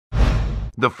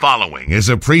The following is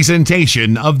a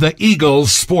presentation of the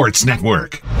Eagles Sports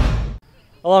Network.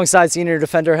 Alongside senior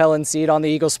defender Helen Seed on the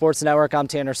Eagles Sports Network, I'm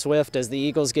Tanner Swift as the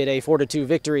Eagles get a 4-2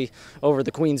 victory over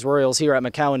the Queens Royals here at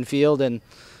McCowan Field and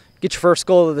get your first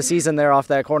goal of the season there off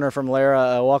that corner from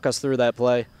Lara. Walk us through that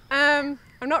play. I'm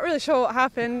not really sure what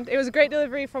happened. It was a great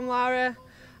delivery from Lara.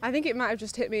 I think it might have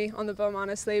just hit me on the bum,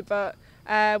 honestly, but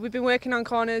we've been working on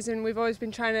corners and we've always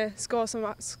been trying to score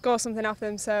something off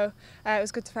them, so it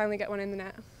was good to finally get one in the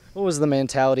net. What was the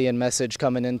mentality and message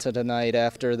coming into tonight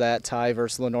after that tie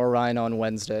versus Lenore Ryan on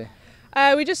Wednesday?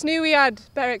 We just knew we had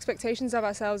better expectations of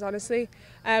ourselves, honestly.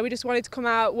 We just wanted to come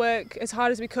out, work as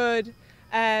hard as we could,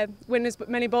 win as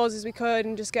many balls as we could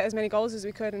and just get as many goals as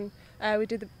we could, and we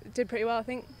did pretty well, I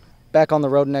think. Back on the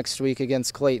road next week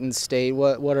against Clayton State,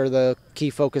 what are the key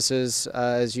focuses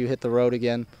as you hit the road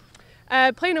again?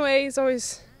 Playing away is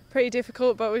always pretty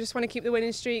difficult, but we just want to keep the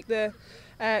winning streak,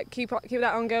 keep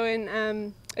that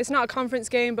ongoing. It's not a conference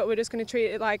game, but we're just going to treat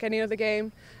it like any other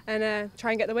game and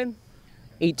try and get the win.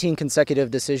 18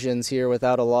 consecutive decisions here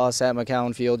without a loss at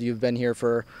McCowan Field. You've been here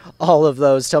for all of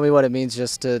those. Tell me what it means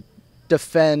just to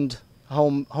defend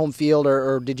home field,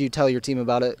 or did you tell your team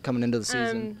about it coming into the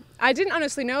season? I didn't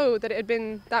honestly know that it had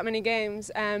been that many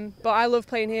games, but I love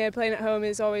playing here. Playing at home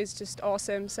is always just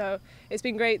awesome, so it's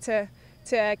been great to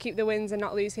keep the wins and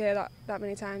not lose here that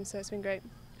many times, so it's been great.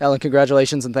 Helen,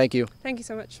 congratulations and thank you. Thank you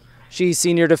so much. She's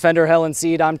senior defender Helen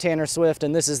Seed. I'm Tanner Swift,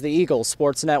 and this is the Eagles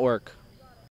Sports Network.